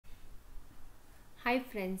Hi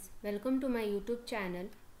friends, welcome to my YouTube channel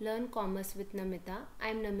Learn Commerce with Namita. I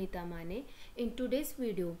am Namita Mane. In today's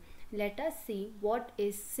video, let us see what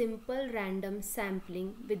is simple random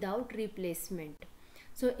sampling without replacement.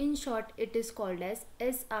 So in short, it is called as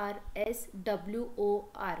SRSWOR.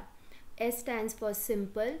 S stands for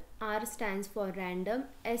simple, R stands for random,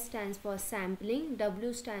 S stands for sampling,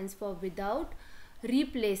 W stands for without,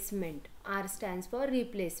 replacement, R stands for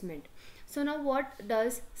replacement. So now what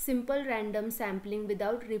does simple random sampling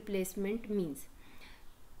without replacement means?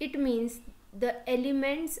 It means the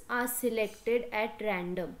elements are selected at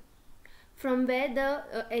random. From where the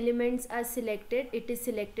elements are selected, it is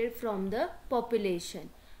selected from the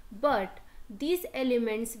population. But these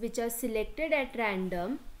elements which are selected at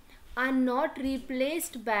random are not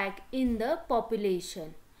replaced back in the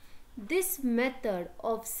population. This method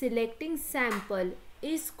of selecting sample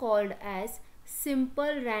is called as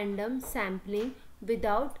simple random sampling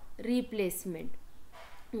without replacement.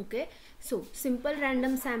 Okay, so simple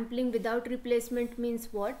random sampling without replacement means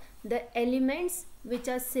what? The elements which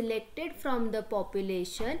are selected from the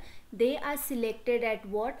population, they are selected at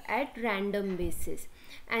what? At random basis,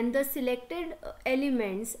 and the selected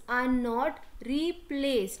elements are not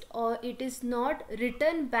replaced, or it is not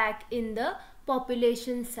written back in the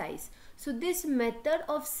population size. So this method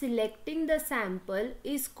of selecting the sample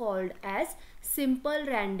is called as simple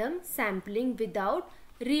random sampling without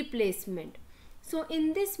replacement. So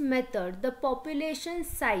in this method, the population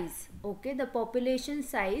size, okay, the population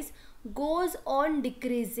size goes on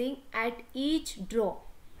decreasing at each draw.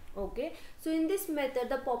 Okay, so in this method,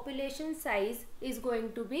 the population size is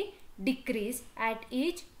going to be decreased at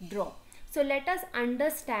each draw. So let us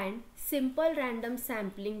understand simple random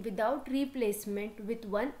sampling without replacement with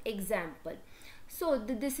one example. So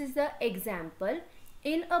this is the example.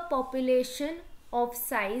 In a population of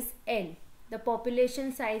size n, the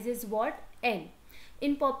population size is what? N.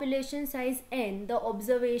 In population size n, the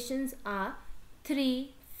observations are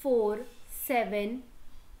 3, 4, 7,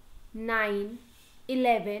 9,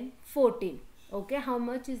 11, 14. Okay, how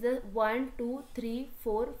much is the 1, 2, 3,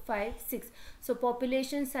 4, 5, 6? So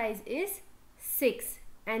population size is 6,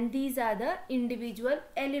 and these are the individual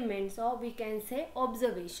elements, or we can say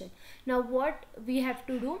observation. Now what we have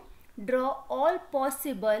to do? Draw all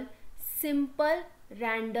possible simple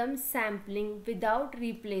random sampling without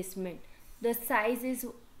replacement. The size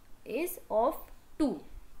is of 2.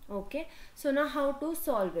 Okay, so now how to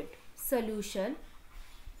solve it? Solution.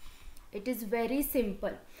 It is very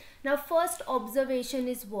simple. Now first observation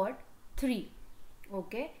is what? 3.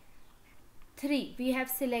 Okay, 3. We have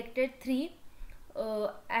selected 3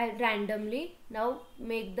 randomly. Now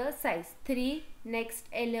make the size 3. Next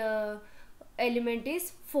element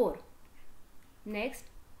is 4. Next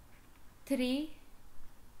 3.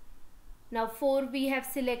 Now 4 we have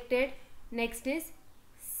selected. Next is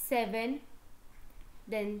 7.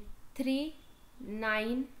 Then 3,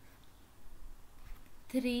 9,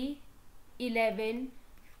 3, 11,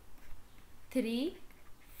 3,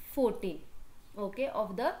 14. Okay,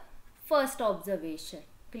 of the first observation.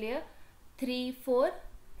 Clear? 3, 4,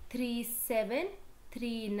 3, 7,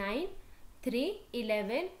 3, 9, 3,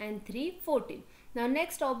 11 and 3, 14. Now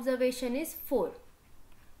next observation is 4.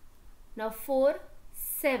 Now 4,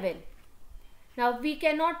 7. Now we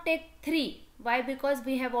cannot take 3. Why? Because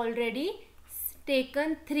we have already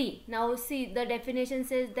taken 3. Now see, the definition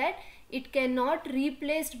says that it cannot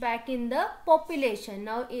replaced back in the population.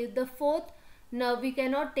 Now if the fourth, now we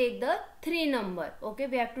cannot take the 3 number. Okay,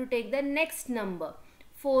 we have to take the next number.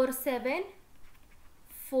 4, 7,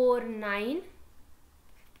 4, 9,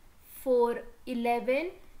 4,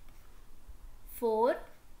 11, 4,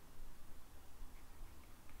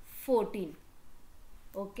 14.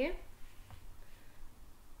 Okay.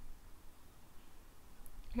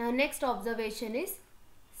 Now next observation is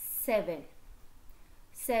 7.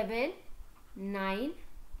 7, 9,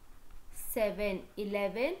 7,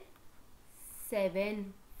 11,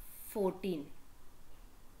 7, 14.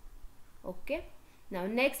 Okay. Now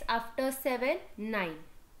next after 7, 9.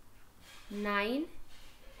 9,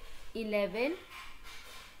 11,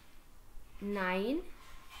 9,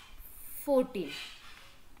 14.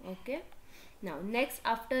 Okay. Now next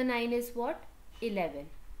after 9 is what? 11.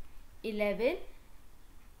 11,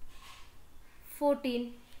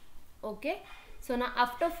 14. Okay, so now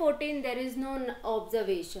after 14 there is no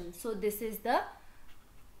observation. So this is the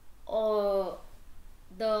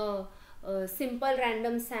simple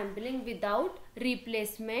random sampling without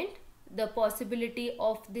replacement. The possibility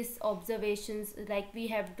of this observations, like we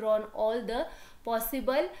have drawn all the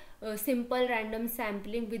possible simple random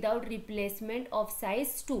sampling without replacement of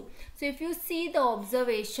size 2. So if you see the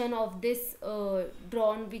observation of this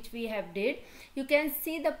drawn which we have did, you can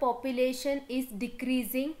see the population is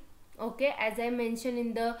decreasing. Okay, as I mentioned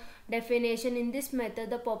in the definition, in this method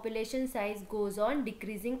the population size goes on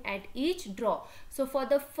decreasing at each draw. So for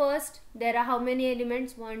the first, there are how many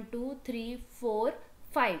elements? 1 2 3 4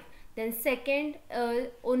 5. Then second,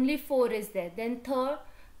 only 4 is there. Then third,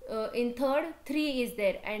 in third 3 is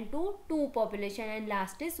there, and 2 population, and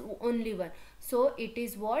last is only 1. So it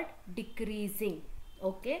is what? Decreasing.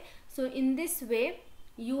 Okay, so in this way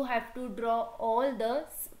you have to draw all the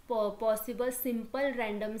possible simple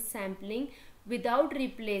random sampling without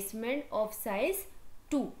replacement of size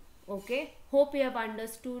 2. Okay, hope you have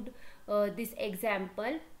understood this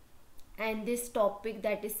example and this topic,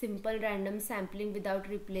 that is simple random sampling without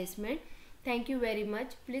replacement. Thank you very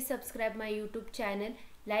much. Please subscribe my YouTube channel,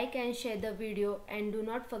 like and share the video, and do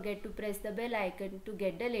not forget to press the bell icon to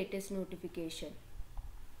get the latest notification.